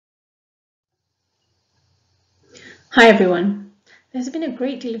Hi everyone. There's been a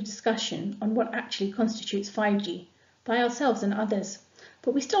great deal of discussion on what actually constitutes 5G by ourselves and others,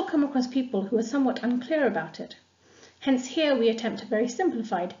 but we still come across people who are somewhat unclear about it. Hence here we attempt a very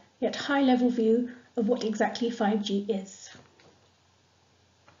simplified yet high-level view of what exactly 5G is.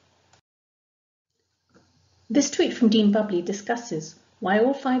 This tweet from Dean Bubley discusses why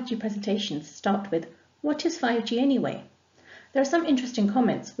all 5G presentations start with, "What is 5G anyway?" There are some interesting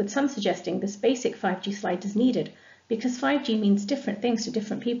comments, with some suggesting this basic 5G slide is needed because 5G means different things to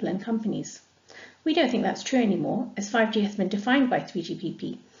different people and companies. We don't think that's true anymore, as 5G has been defined by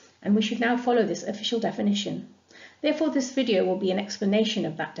 3GPP, and we should now follow this official definition. Therefore, this video will be an explanation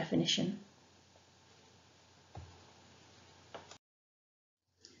of that definition.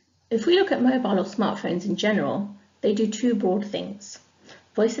 If we look at mobile or smartphones in general, they do two broad things.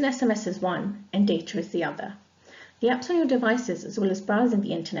 Voice and SMS is one, and data is the other. The apps on your devices, as well as browsing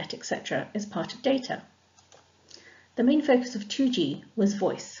the internet, etc., is part of data. The main focus of 2G was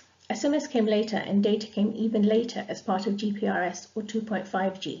voice. SMS came later and data came even later as part of GPRS or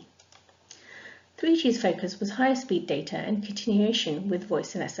 2.5G. 3G's focus was higher speed data and continuation with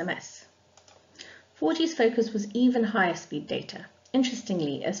voice and SMS. 4G's focus was even higher speed data.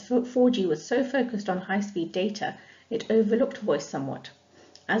 Interestingly, as 4G was so focused on high speed data, it overlooked voice somewhat.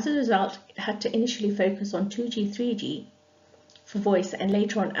 As a result, it had to initially focus on 2G, 3G for voice and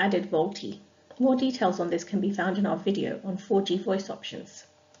later on added VoLTE. More details on this can be found in our video on 4G voice options.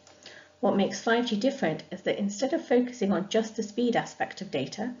 What makes 5G different is that instead of focusing on just the speed aspect of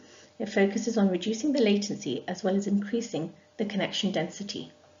data, it focuses on reducing the latency as well as increasing the connection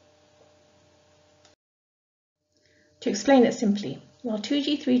density. To explain it simply, while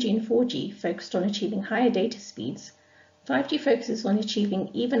 2G, 3G and 4G focused on achieving higher data speeds, 5G focuses on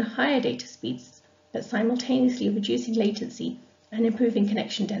achieving even higher data speeds, but simultaneously reducing latency and improving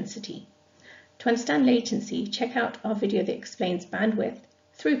connection density. To understand latency, check out our video that explains bandwidth,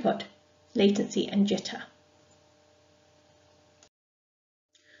 throughput, latency, and jitter.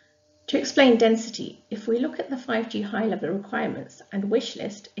 To explain density, if we look at the 5G high-level requirements and wish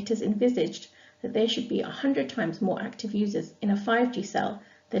list, it is envisaged that there should be 100 times more active users in a 5G cell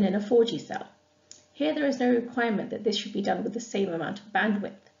than in a 4G cell. Here there is no requirement that this should be done with the same amount of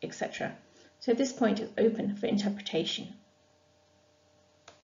bandwidth, etc. So this point is open for interpretation.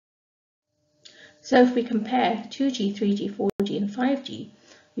 So if we compare 2G, 3G, 4G and 5G,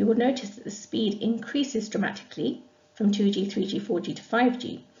 you will notice that the speed increases dramatically from 2G, 3G, 4G to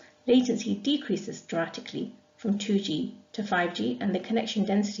 5G, latency decreases dramatically from 2G to 5G, and the connection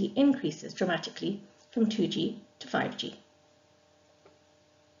density increases dramatically from 2G to 5G.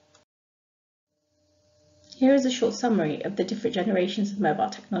 Here is a short summary of the different generations of mobile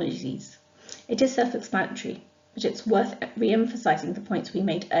technologies. It is self-explanatory, but it's worth re-emphasizing the points we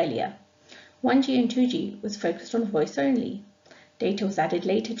made earlier. 1G and 2G was focused on voice only. Data was added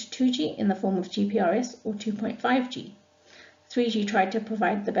later to 2G in the form of GPRS or 2.5G. 3G tried to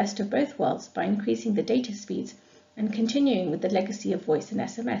provide the best of both worlds by increasing the data speeds and continuing with the legacy of voice and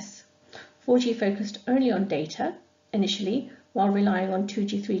SMS. 4G focused only on data initially, while relying on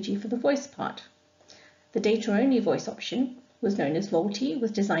 2G, 3G for the voice part. The data-only voice option, was known as VoLTE, was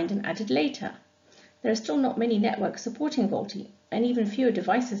designed and added later. There are still not many networks supporting VoLTE, and even fewer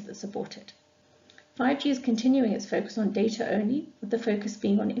devices that support it. 5G is continuing its focus on data only, with the focus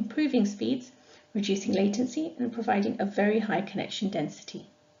being on improving speeds, reducing latency, and providing a very high connection density.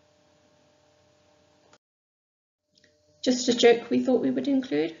 Just a joke we thought we would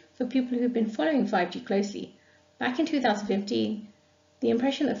include for people who have been following 5G closely. Back in 2015, the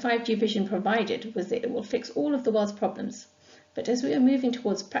impression that 5G vision provided was that it will fix all of the world's problems. But as we are moving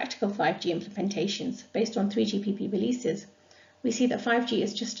towards practical 5G implementations based on 3GPP releases, we see that 5G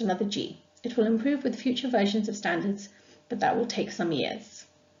is just another G. It will improve with future versions of standards, but that will take some years.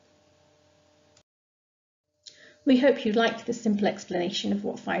 We hope you liked this simple explanation of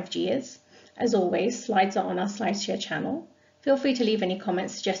what 5G is. As always, slides are on our SlideShare channel. Feel free to leave any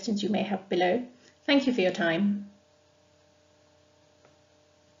comments, suggestions you may have below. Thank you for your time.